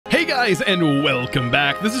guys, and welcome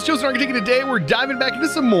back. This is ChosenArchitect, and today we're diving back into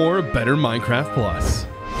some more Better Minecraft Plus.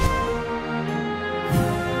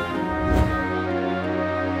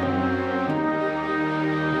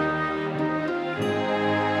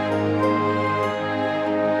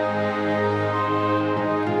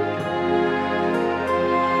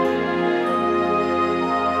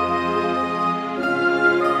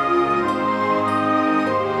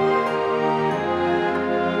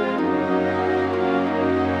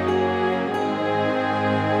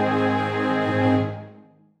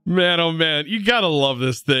 Man, oh man, you gotta love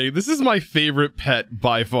this thing. This is my favorite pet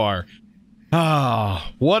by far.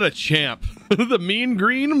 Ah, what a champ. The mean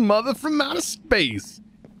green mother from outer space.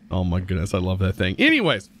 Oh my goodness, I love that thing.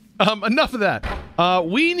 Anyways, enough of that.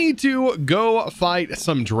 We need to go fight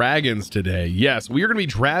some dragons today. Yes, we are gonna be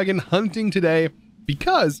dragon hunting today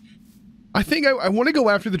because I think I want to go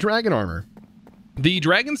after the dragon armor. The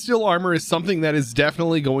dragon steel armor is something that is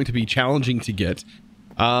definitely going to be challenging to get.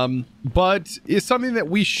 But is something that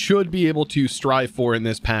we should be able to strive for in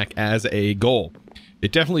this pack as a goal.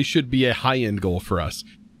 It definitely should be a high-end goal for us.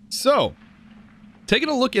 So, taking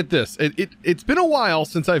a look at this, it's been a while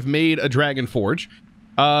since I've made a dragon forge,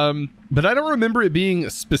 but I don't remember it being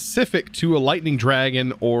specific to a lightning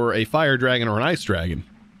dragon or a fire dragon or an ice dragon.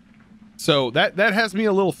 So that has me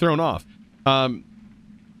a little thrown off. I'm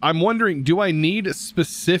wondering, do I need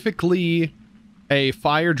specifically a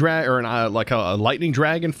fire drag or like a lightning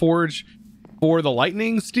dragon forge for the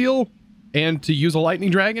lightning steel and to use a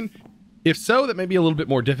lightning dragon? If so, that may be a little bit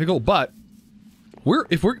more difficult, but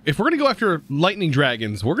if we're going to go after lightning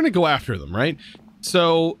dragons, we're going to go after them, right?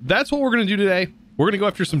 So that's what we're going to do today. We're going to go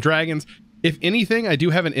after some dragons. If anything, I do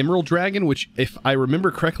have an emerald dragon, which if I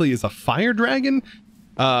remember correctly is a fire dragon.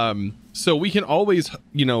 So we can always,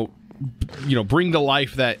 you know, bring to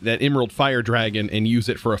life that emerald fire dragon and use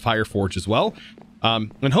it for a fire forge as well.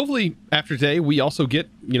 And hopefully after today, we also get,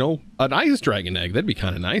 an ice dragon egg. That'd be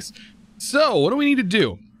kind of nice. So what do we need to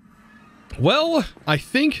do? Well, I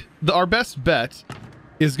think our best bet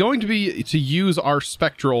is going to be to use our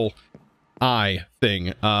spectral eye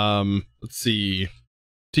thing. Let's see,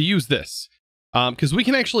 to use this, because we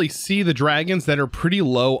can actually see the dragons that are pretty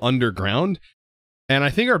low underground. And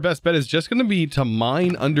I think our best bet is just going to be to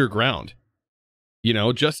mine underground,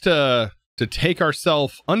 just to take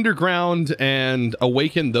ourselves underground and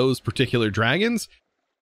awaken those particular dragons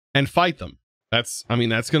and fight them. That's going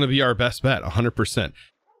to be our best bet, 100%.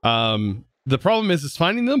 The problem is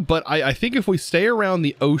finding them, but I think if we stay around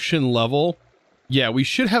the ocean level, yeah, we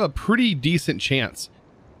should have a pretty decent chance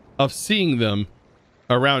of seeing them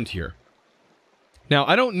around here. Now,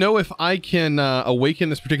 I don't know if I can awaken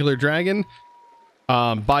this particular dragon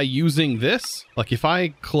by using this. Like if I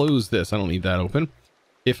close this, I don't need that open.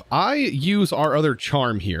 If I use our other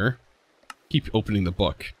charm here, keep opening the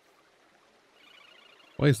book.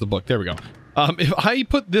 Why is the book? There we go. If I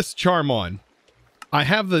put this charm on, I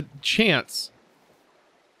have the chance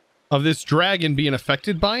of this dragon being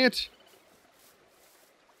affected by it.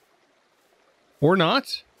 Or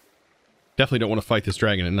not. Definitely don't want to fight this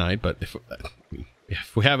dragon at night, but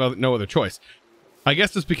if we have no other choice. I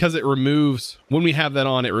guess it's because it removes, when we have that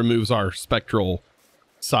on, it removes our spectral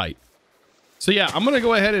sight. So yeah, I'm going to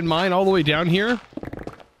go ahead and mine all the way down here.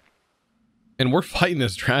 And we're fighting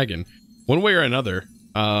this dragon one way or another.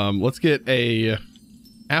 Let's get a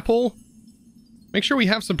apple. Make sure we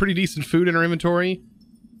have some pretty decent food in our inventory.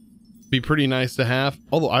 Be pretty nice to have.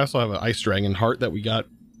 Although I also have an ice dragon heart that we got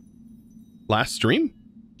last stream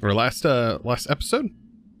or last episode.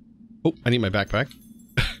 Oh, I need my backpack.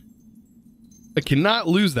 I cannot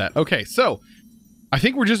lose that. Okay, so I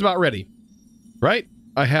think we're just about ready, right?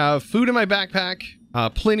 I have food in my backpack,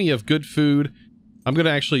 plenty of good food. I'm going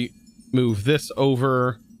to actually move this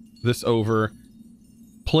over,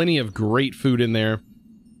 plenty of great food in there.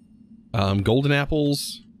 Golden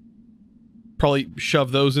apples, probably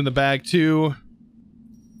shove those in the bag too.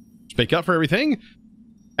 Just make up for everything.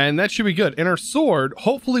 And that should be good. And our sword,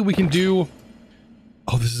 hopefully we can do,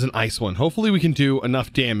 oh, this is an ice one. Hopefully we can do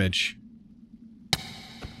enough damage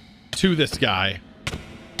to this guy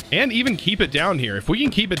and even keep it down here. If we can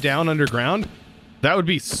keep it down underground, that would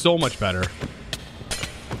be so much better.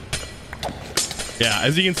 Yeah,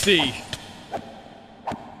 as you can see,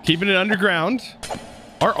 keeping it underground.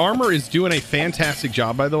 Our armor is doing a fantastic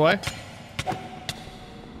job, by the way.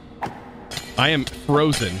 I am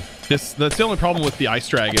frozen. That's the only problem with the ice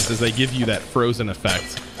dragons, is they give you that frozen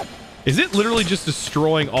effect. Is it literally just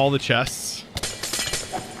destroying all the chests?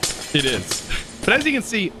 It is. But as you can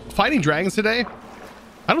see, fighting dragons today,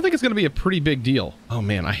 I don't think it's going to be a pretty big deal. Oh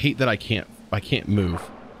man, I hate that I can't move.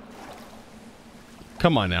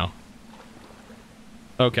 Come on now.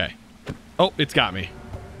 Okay. Oh, it's got me.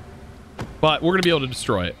 But we're going to be able to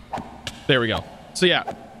destroy it. There we go. So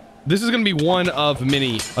yeah, this is going to be one of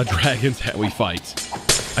many dragons that we fight.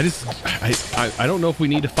 I don't know if we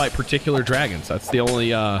need to fight particular dragons. That's the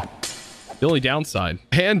only downside.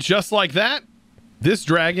 And just like that, this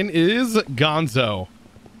dragon is Gonzo.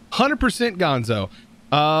 100% Gonzo.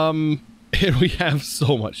 And we have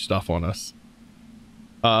so much stuff on us.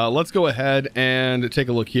 Let's go ahead and take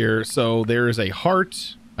a look here. So there is a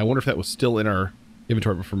heart. I wonder if that was still in our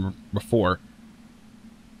inventory from before.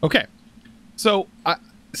 Okay. So,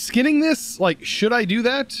 skinning this, like, should I do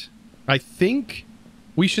that? I think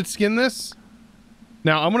we should skin this.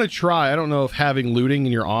 Now, I'm going to try. I don't know if having looting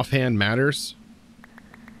in your offhand matters.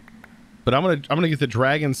 But I'm going to get the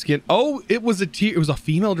dragon skin. Oh, it was a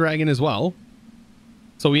female dragon as well.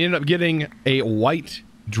 So we ended up getting a white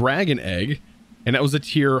dragon egg, and that was a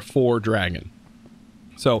tier 4 dragon.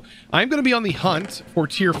 So I'm going to be on the hunt for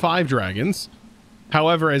tier 5 dragons.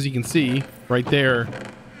 However, as you can see right there,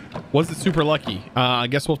 wasn't super lucky. I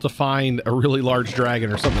guess we'll have to find a really large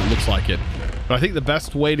dragon or something that looks like it. But I think the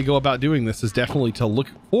best way to go about doing this is definitely to look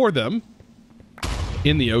for them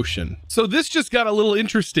in the ocean. So this just got a little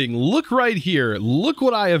interesting. Look right here. Look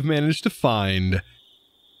what I have managed to find.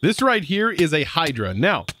 This right here is a Hydra.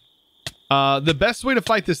 Now, the best way to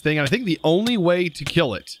fight this thing, and I think the only way to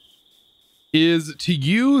kill it, is to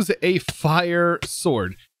use a fire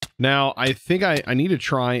sword. Now, I think I need to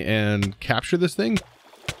try and capture this thing.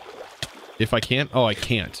 If I can. Oh, I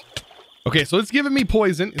can't. Okay, so it's giving me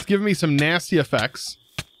poison. It's giving me some nasty effects.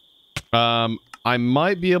 I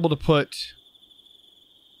might be able to put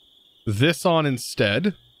this on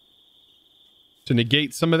instead to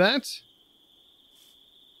negate some of that.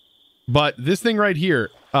 But this thing right here,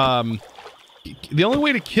 the only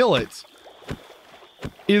way to kill it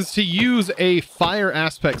is to use a fire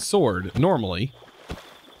aspect sword normally.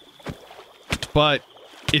 But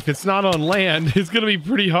if it's not on land, it's going to be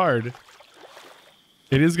pretty hard.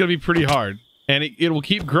 It is going to be pretty hard. And it will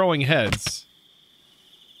keep growing heads.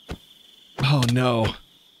 Oh no.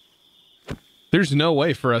 There's no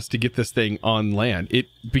way for us to get this thing on land.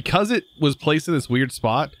 Because it was placed in this weird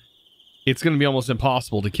spot, it's going to be almost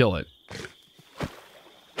impossible to kill it.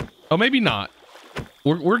 Oh, maybe not.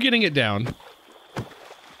 We're getting it down.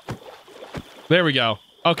 There we go.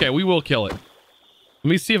 Okay, we will kill it. Let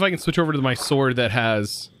me see if I can switch over to my sword that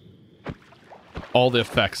has all the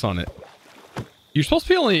effects on it. You're supposed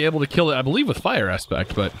to be only able to kill it, I believe, with fire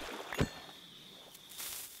aspect, but...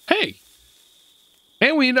 Hey!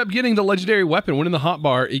 And we end up getting the legendary weapon. When in the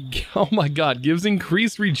hotbar, it, oh my god, gives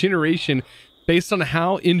increased regeneration based on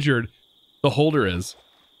how injured the holder is.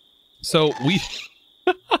 So we...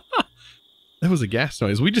 That was a gas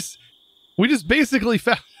noise. We just basically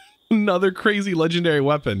found another crazy legendary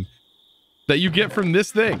weapon that you get from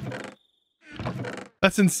this thing.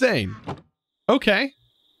 That's insane. Okay.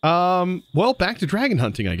 Well, back to dragon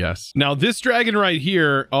hunting, I guess. Now, this dragon right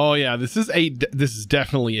here, oh yeah, this is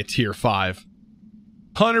definitely a tier 5.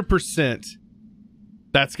 100%.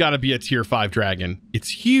 That's got to be a tier 5 dragon.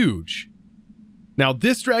 It's huge. Now,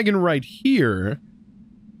 this dragon right here,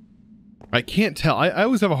 I can't tell. I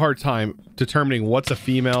always have a hard time determining what's a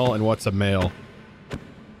female and what's a male.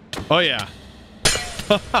 Oh yeah.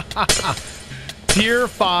 Tier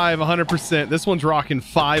 5, 100%. This one's rocking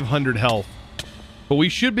 500 health. But we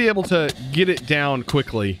should be able to get it down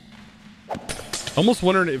quickly. Almost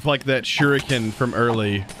wondering if like that shuriken from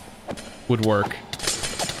early would work.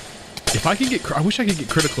 If I could get, I wish I could get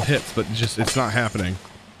critical hits, but it's not happening.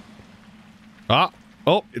 Ah,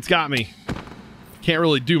 oh, it's got me. Can't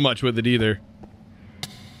really do much with it either.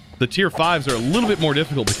 The tier 5s are a little bit more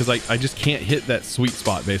difficult because I just can't hit that sweet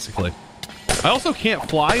spot, basically. I also can't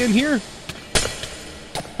fly in here.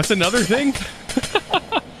 That's another thing.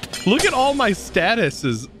 Look at all my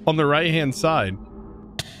statuses on the right-hand side.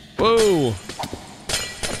 Whoa.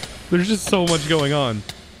 There's just so much going on.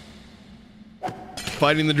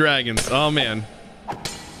 Fighting the dragons. Oh, man.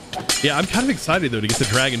 Yeah, I'm kind of excited, though, to get the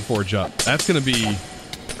Dragon Forge up. That's gonna be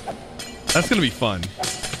fun.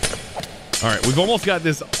 All right, we've almost got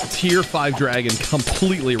this tier 5 dragon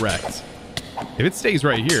completely wrecked. If it stays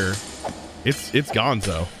right here, it's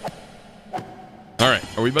gonzo. All right,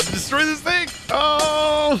 are we about to destroy this thing?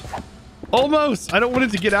 Oh, almost. I don't want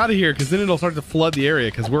it to get out of here because then it'll start to flood the area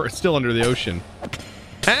because we're still under the ocean.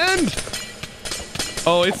 And,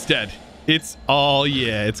 oh, it's dead. Oh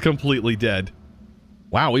yeah, it's completely dead.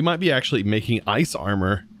 Wow, we might be actually making ice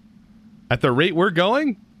armor. At the rate we're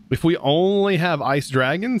going, if we only have ice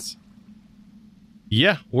dragons,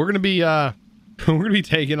 yeah, we're gonna be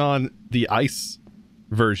taking on the ice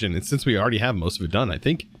version. And since we already have most of it done, I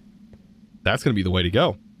think that's gonna be the way to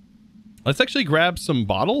go. Let's actually grab some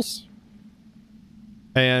bottles.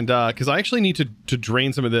 And because I actually need to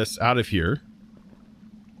drain some of this out of here.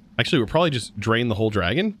 Actually, we'll probably just drain the whole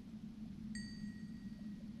dragon.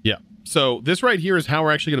 Yeah. So this right here is how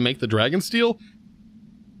we're actually going to make the dragon steel.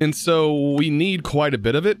 And so we need quite a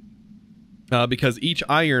bit of it. Because each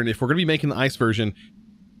iron, if we're going to be making the ice version,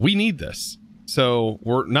 we need this. So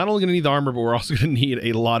we're not only going to need the armor, but we're also going to need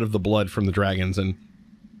a lot of the blood from the dragons. And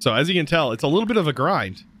so as you can tell, it's a little bit of a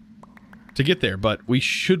grind to get there, but we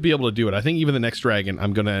should be able to do it. I think even the next dragon,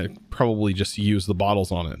 I'm going to probably just use the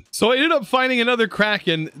bottles on it. So I ended up finding another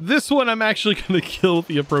kraken. This one, I'm actually going to kill with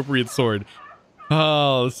the appropriate sword.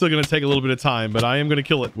 Oh, it's still going to take a little bit of time, but I am going to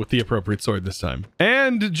kill it with the appropriate sword this time.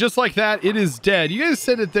 And just like that, it is dead. You guys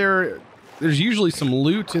said that there's usually some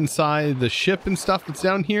loot inside the ship and stuff that's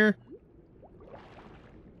down here.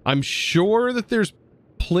 I'm sure that there's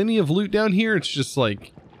plenty of loot down here. It's just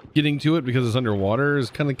like getting to it because it's underwater is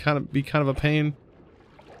kind of a pain.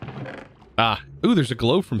 Ah, ooh, there's a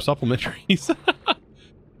glow from supplementaries.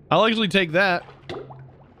 I'll actually take that.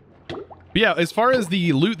 But yeah, as far as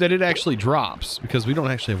the loot that it actually drops, because we don't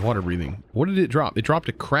actually have water breathing. What did it drop? It dropped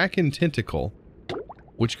a kraken tentacle,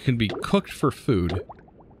 which can be cooked for food.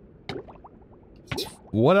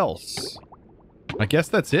 What else? I guess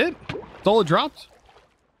that's it? That's all it dropped?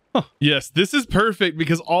 Huh. Yes, this is perfect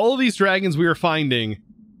because all of these dragons we are finding,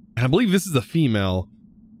 and I believe this is a female.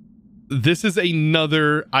 This is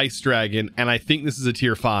another ice dragon, and I think this is a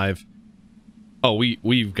tier 5. Oh,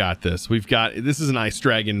 we've got this. This is an ice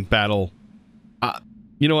dragon battle.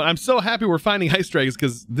 You know what? I'm so happy we're finding ice dragons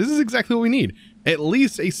because this is exactly what we need. At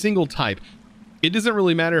least a single type. It doesn't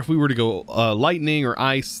really matter if we were to go lightning or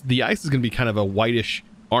ice. The ice is going to be kind of a whitish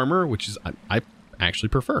armor, which is I actually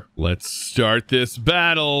prefer. Let's start this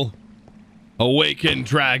battle. Awaken,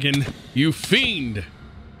 dragon, you fiend.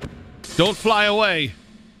 Don't fly away.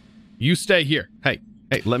 You stay here. Hey,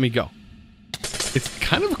 let me go. It's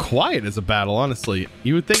kind of quiet as a battle, honestly.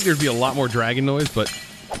 You would think there'd be a lot more dragon noise, but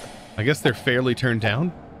I guess they're fairly turned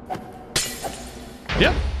down.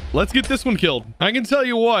 Yep. Let's get this one killed. I can tell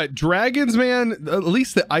you what, dragons, man, at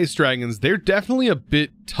least the ice dragons, they're definitely a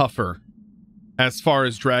bit tougher as far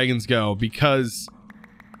as dragons go because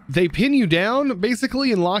they pin you down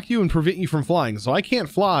basically and lock you and prevent you from flying. So I can't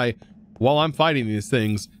fly while I'm fighting these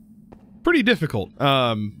things. Pretty difficult,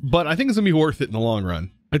 but I think it's gonna be worth it in the long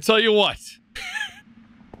run. I tell you what.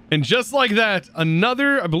 And just like that,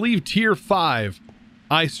 another, I believe, tier 5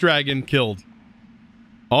 ice dragon killed.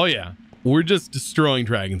 Oh yeah. We're just destroying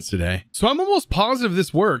dragons today. So I'm almost positive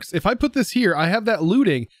this works. If I put this here, I have that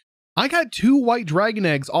looting. I got 2 white dragon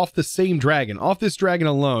eggs off the same dragon, off this dragon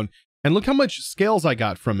alone. And look how much scales I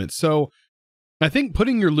got from it. So I think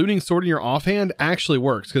putting your looting sword in your offhand actually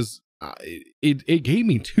works because it gave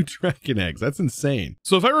me 2 dragon eggs. That's insane.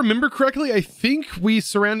 So if I remember correctly, I think we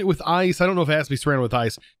surround it with ice. I don't know if it has to be surrounded with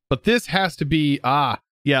ice, but this has to be,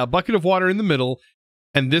 yeah, a bucket of water in the middle.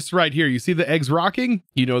 And this right here, you see the eggs rocking?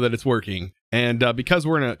 You know that it's working. And because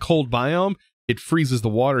we're in a cold biome, it freezes the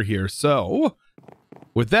water here. So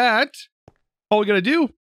with that, all we gotta do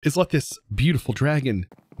is let this beautiful dragon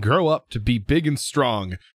grow up to be big and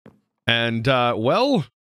strong. And well,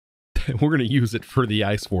 we're going to use it for the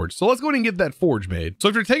ice forge. So let's go ahead and get that forge made. So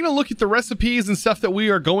if you're taking a look at the recipes and stuff that we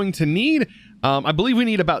are going to need, I believe we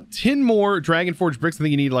need about 10 more dragon forge bricks. I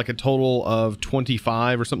think you need like a total of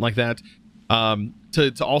 25 or something like that.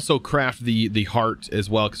 To also craft the heart as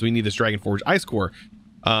well, because we need this dragon forge ice core.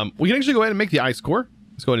 We can actually go ahead and make the ice core.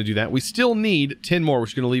 Let's go ahead and do that. We still need 10 more,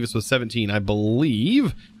 which is going to leave us with 17, I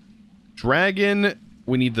believe. Dragon,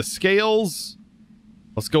 we need the scales.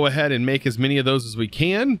 Let's go ahead and make as many of those as we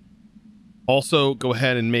can. Also, go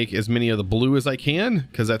ahead and make as many of the blue as I can,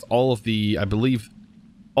 because that's all of the, I believe,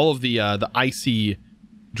 all of the icy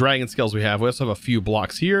dragon scales we have. We also have a few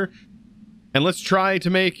blocks here. And let's try to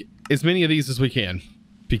make as many of these as we can,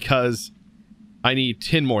 because I need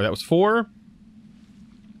 10 more. That was 4.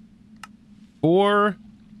 4.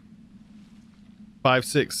 5,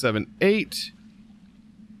 6, 7, 8.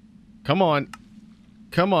 Come on.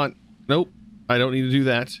 Come on. Nope. I don't need to do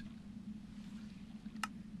that.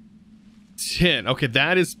 10. Okay,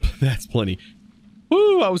 that's plenty.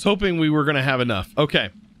 Woo, I was hoping we were going to have enough. Okay.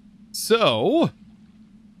 So,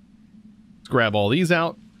 let's grab all these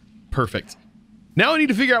out. Perfect. Now I need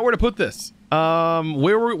to figure out where to put this.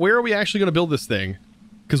 Where are we actually going to build this thing?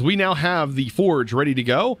 Because we now have the forge ready to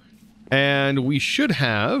go. And we should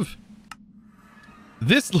have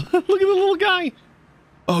this. Look at the little guy.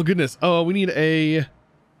 Oh, goodness. Oh, we need a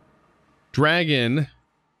dragon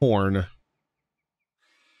horn.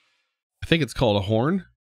 I think it's called a horn.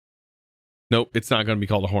 Nope, it's not going to be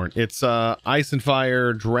called a horn. It's ice and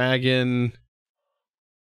fire, dragon,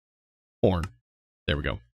 horn. There we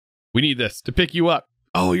go. We need this to pick you up.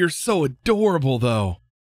 Oh, you're so adorable, though.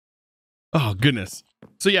 Oh, goodness.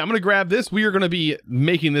 So yeah, I'm going to grab this. We are going to be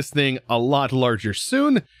making this thing a lot larger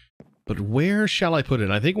soon. But where shall I put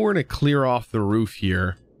it? I think we're going to clear off the roof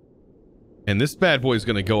here. And this bad boy is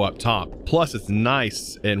going to go up top. Plus, it's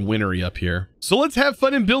nice and wintry up here. So let's have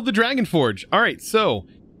fun and build the Dragon Forge. All right, so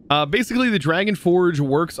basically the Dragon Forge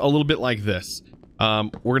works a little bit like this. We're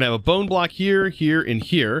going to have a bone block here, here, and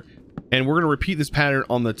here. And we're going to repeat this pattern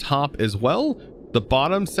on the top as well. The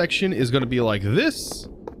bottom section is going to be like this.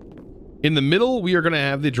 In the middle, we are going to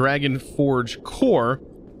have the Dragon Forge core.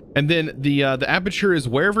 And then the aperture is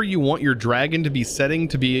wherever you want your dragon to be setting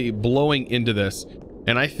to be blowing into this.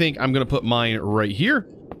 And I think I'm going to put mine right here.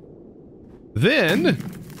 Then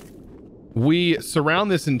we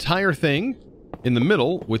surround this entire thing in the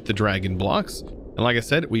middle with the dragon blocks. And like I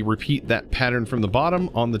said, we repeat that pattern from the bottom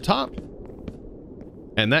on the top.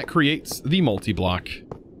 And that creates the multi-block.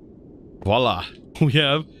 Voila. We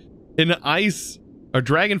have a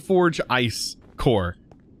Dragon Forge ice core.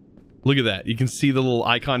 Look at that. You can see the little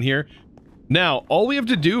icon here. Now, all we have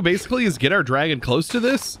to do basically is get our dragon close to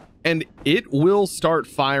this, and it will start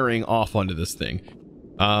firing off onto this thing.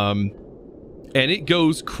 And it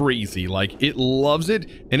goes crazy. Like, it loves it,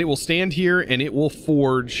 and it will stand here, and it will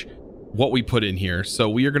forge what we put in here. So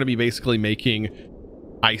we are going to be basically making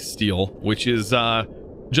ice steel, which is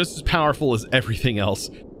just as powerful as everything else.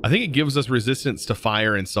 I think it gives us resistance to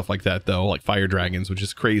fire and stuff like that, though, like fire dragons, which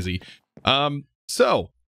is crazy. So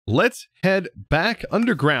let's head back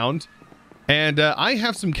underground, and I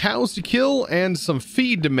have some cows to kill and some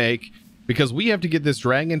feed to make, because we have to get this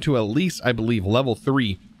dragon to at least, I believe, level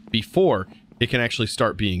 3 before it can actually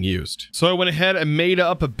start being used. So I went ahead and made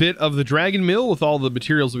up a bit of the dragon mill with all the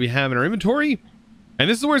materials that we have in our inventory, and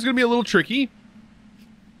this is where it's going to be a little tricky,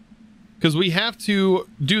 because we have to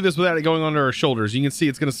do this without it going onto our shoulders. You can see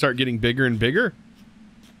it's going to start getting bigger and bigger.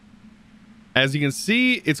 As you can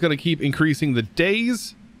see, it's going to keep increasing the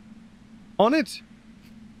days on it,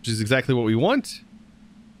 which is exactly what we want.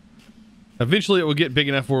 Eventually it will get big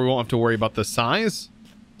enough where we won't have to worry about the size,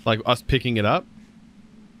 like us picking it up.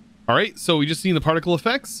 All right, so we just seen the particle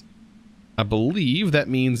effects. I believe that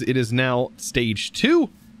means it is now stage 2.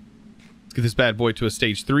 Let's get this bad boy to a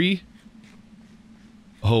stage 3.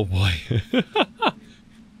 Oh boy.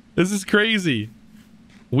 This is crazy.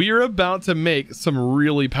 We are about to make some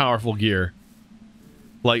really powerful gear.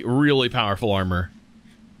 Like really powerful armor.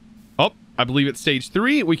 Oh, I believe it's stage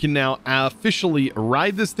 3. We can now officially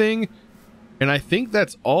ride this thing. And I think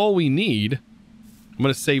that's all we need. I'm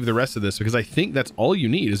going to save the rest of this because I think that's all you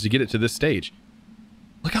need is to get it to this stage.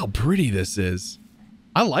 Look how pretty this is.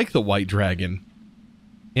 I like the white dragon.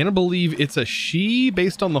 And I believe it's a she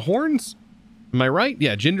based on the horns. Am I right?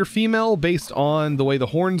 Yeah, gender female based on the way the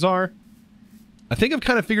horns are. I think I've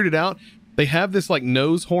kind of figured it out. They have this like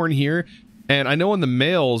nose horn here. And I know on the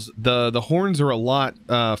males, the horns are a lot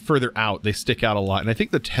further out. They stick out a lot. And I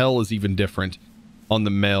think the tail is even different on the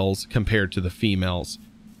males compared to the females.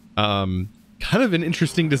 Kind of an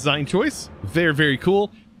interesting design choice. Very, very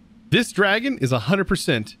cool. This dragon is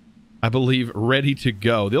 100%, I believe, ready to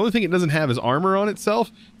go. The only thing it doesn't have is armor on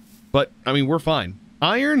itself. But, I mean, we're fine.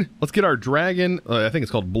 Iron. Let's get our dragon. I think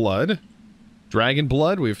it's called blood. Dragon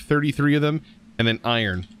blood. We have 33 of them. And then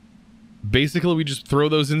iron. Basically, we just throw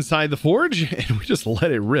those inside the forge and we just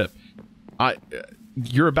let it rip.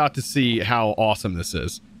 You're about to see how awesome this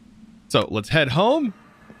is. So let's head home.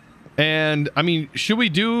 And I mean, should we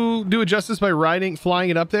do it justice by flying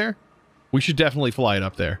it up there? We should definitely fly it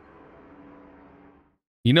up there.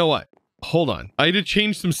 You know what? Hold on. I had to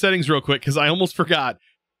change some settings real quick because I almost forgot.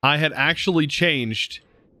 I had actually changed.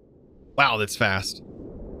 Wow, that's fast.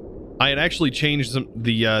 I had actually changed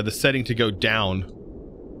the setting to go down.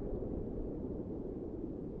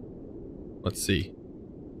 Let's see.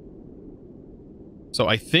 So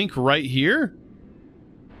I think right here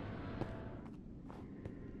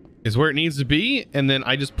is where it needs to be, and then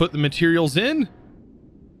I just put the materials in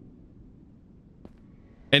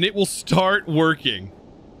and it will start working.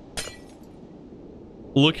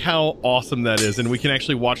 Look how awesome that is, and we can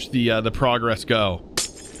actually watch the progress go.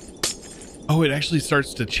 Oh, it actually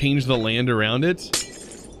starts to change the land around it.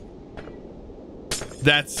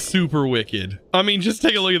 That's super wicked. I mean, just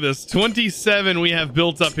take a look at this. 27 we have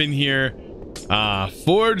built up in here.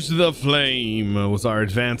 Forge the Flame was our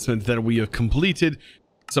advancement that we have completed.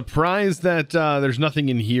 Surprised that there's nothing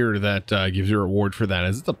in here that gives you a reward for that,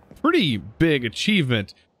 as it's a pretty big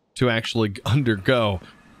achievement to actually undergo.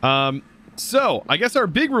 So I guess our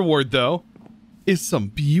big reward though is some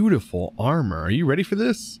beautiful armor. Are you ready for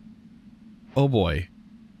this? Oh boy.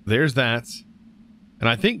 There's that. And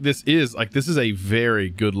I think this is a very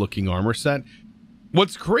good looking armor set.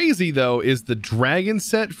 What's crazy though is the dragon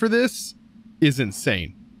set for this is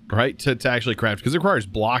insane, right? To actually craft, because it requires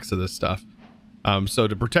blocks of this stuff. So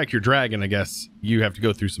to protect your dragon, I guess you have to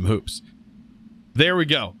go through some hoops. There we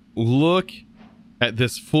go. Look at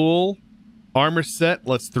this full armor set.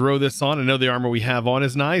 Let's throw this on. I know the armor we have on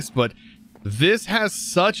is nice, but this has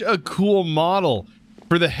such a cool model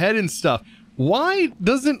for the head and stuff. Why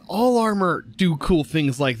doesn't all armor do cool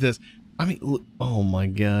things like this? I mean, look, oh my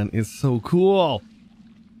god, it's so cool.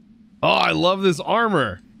 Oh, I love this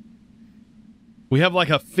armor. We have like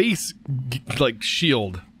a face like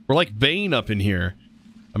shield. We're like Bane up in here.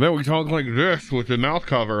 I bet we talk like this with the mouth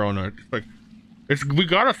cover on it. We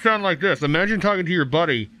gotta sound like this. Imagine talking to your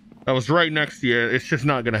buddy that was right next to you. It's just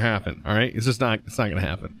not gonna happen. All right, it's not gonna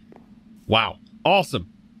happen. Wow,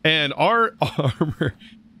 awesome. And our armor,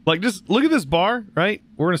 like, just look at this bar, right?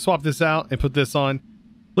 We're gonna swap this out and put this on.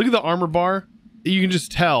 Look at the armor bar. You can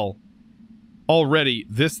just tell already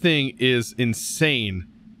this thing is insane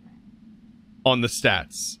on the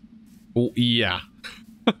stats. Oh, yeah.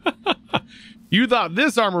 You thought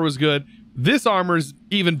this armor was good. This armor's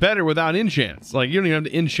even better without enchants. Like, you don't even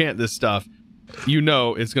have to enchant this stuff. You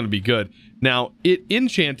know it's going to be good. Now, it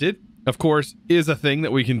enchanted, of course, is a thing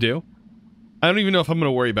that we can do. I don't even know if I'm going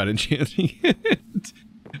to worry about enchanting it.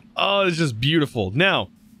 Oh, it's just beautiful.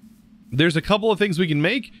 Now, there's a couple of things we can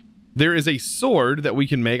make. There is a sword that we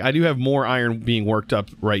can make. I do have more iron being worked up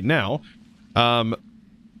right now.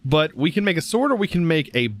 But we can make a sword, or we can make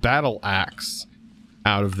a battle axe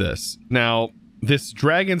out of this. Now, this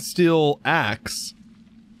dragon steel axe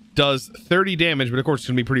does 30 damage, but of course it's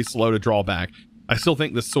going to be pretty slow to draw back. I still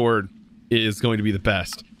think the sword is going to be the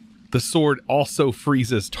best. The sword also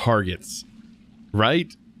freezes targets,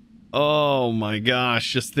 right? Oh my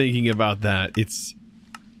gosh, just thinking about that. It's...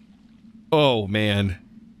 oh man.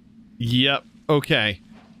 Yep, okay.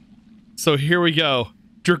 So here we go.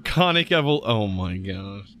 Draconic Evil... oh my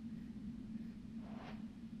gosh.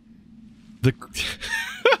 The...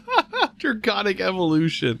 Draconic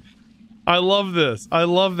Evolution. I love this. I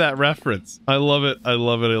love that reference. I love it. I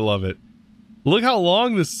love it. I love it. Look how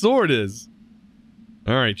long the sword is.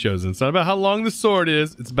 All right, Chosen. It's not about how long the sword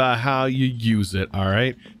is. It's about how you use it. All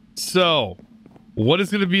right. So, what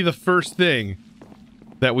is going to be the first thing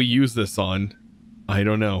that we use this on? I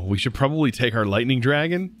don't know. We should probably take our lightning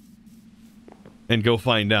dragon and go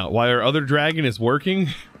find out. While our other dragon is working,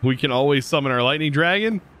 we can always summon our lightning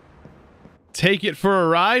dragon. Take it for a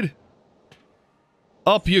ride.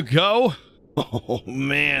 Up you go. Oh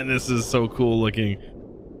man, this is so cool looking.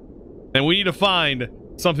 And we need to find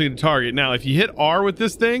something to target. Now, if you hit R with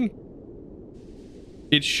this thing,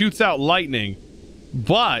 it shoots out lightning,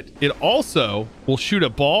 but it also will shoot a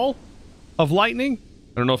ball of lightning.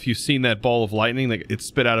 I don't know if you've seen that ball of lightning that it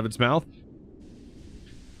spit out of its mouth.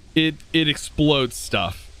 It explodes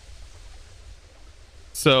stuff.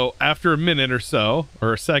 So after a minute or so,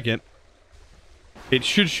 or a second, it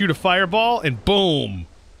should shoot a fireball, and boom!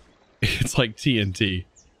 It's like TNT.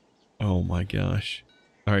 Oh my gosh.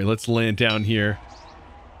 All right, let's land down here.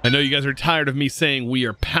 I know you guys are tired of me saying we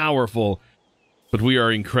are powerful, but we are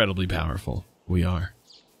incredibly powerful. We are.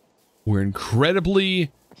 We're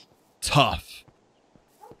incredibly tough.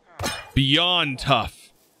 Beyond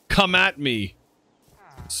tough. Come at me,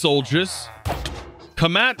 soldiers.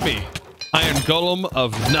 Come at me, iron golem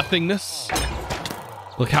of nothingness.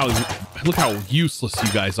 Look how useless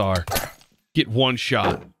you guys are. Get one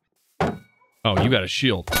shot. Oh, you got a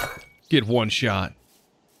shield. Get one shot.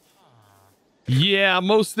 Yeah,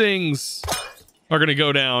 most things are gonna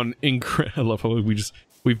go down. I love how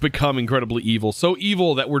we've become incredibly evil. So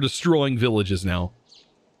evil that we're destroying villages now.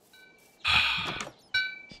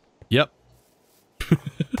 Yep.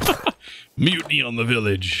 Mutiny on the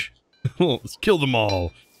village. Let's kill them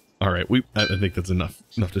all. All right, I think that's enough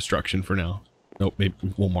destruction for now. Nope, maybe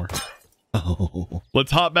one more. Oh.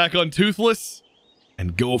 Let's hop back on Toothless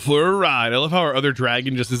and go for a ride. I love how our other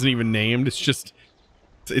dragon just isn't even named. It's just,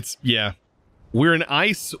 yeah. We're an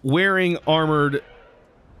ice-wearing armored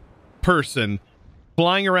person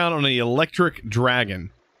flying around on an electric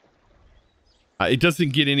dragon. It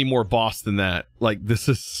doesn't get any more boss than that. Like, this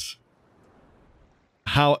is...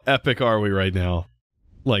 how epic are we right now?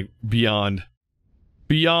 Like, beyond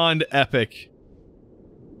epic.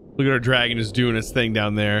 Look at our dragon just doing its thing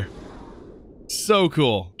down there. So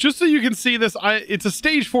cool. Just so you can see this, it's a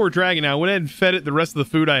stage 4 dragon now. I went ahead and fed it the rest of the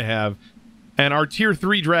food I have. And our tier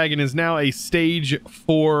 3 dragon is now a stage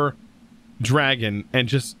 4 dragon. And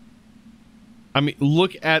just I mean,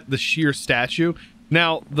 look at the sheer statue.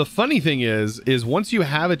 Now, the funny thing is once you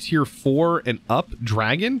have a tier 4 and up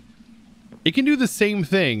dragon, it can do the same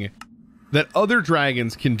thing that other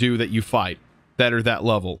dragons can do that you fight that are that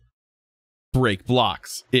level. Break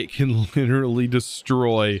blocks. It can literally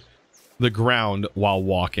destroy the ground while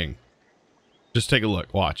walking. Just take a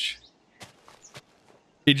look. Watch.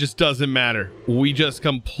 It just doesn't matter. We just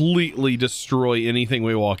completely destroy anything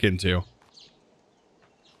we walk into.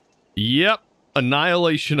 Yep.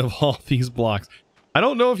 Annihilation of all these blocks. I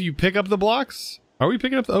don't know if you pick up the blocks. Are we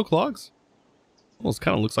picking up the oak logs? Well, it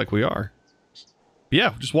kind of looks like we are.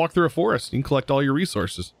 Yeah, just walk through a forest and collect all your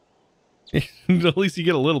resources. At least you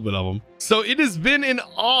get a little bit of them. So it has been an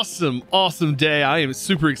awesome, awesome day. I am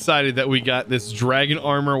super excited that we got this dragon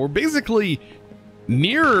armor. We're basically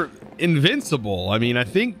near invincible. I mean, I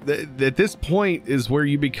think that at this point is where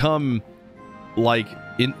you become like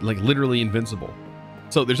literally invincible.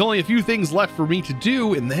 So there's only a few things left for me to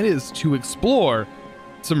do, and that is to explore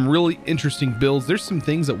some really interesting builds. There's some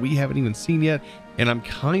things that we haven't even seen yet, and I'm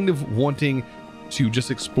kind of wanting to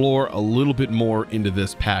just explore a little bit more into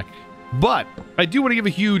this pack. But I do want to give a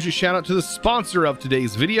huge shout out to the sponsor of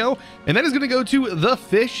today's video, and that is going to go to the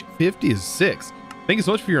Fish 56. Thank you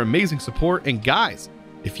so much for your amazing support. And guys,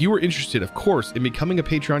 if you are interested, of course, in becoming a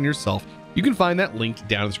Patreon yourself, you can find that linked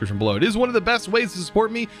down in the description below. It is one of the best ways to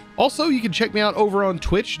support me. Also, you can check me out over on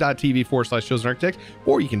twitch.tv/ChosenArchitect,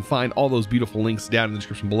 or you can find all those beautiful links down in the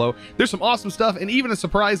description below. There's some awesome stuff and even a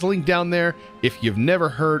surprise link down there if you've never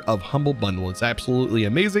heard of Humble Bundle. It's absolutely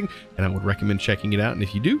amazing, and I would recommend checking it out. And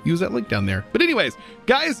if you do, use that link down there. But anyways,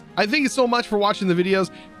 guys, I thank you so much for watching the videos.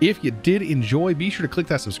 If you did enjoy, be sure to click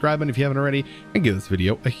that subscribe button if you haven't already, and give this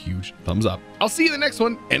video a huge thumbs up. I'll see you in the next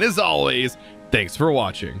one, and as always, thanks for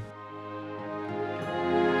watching.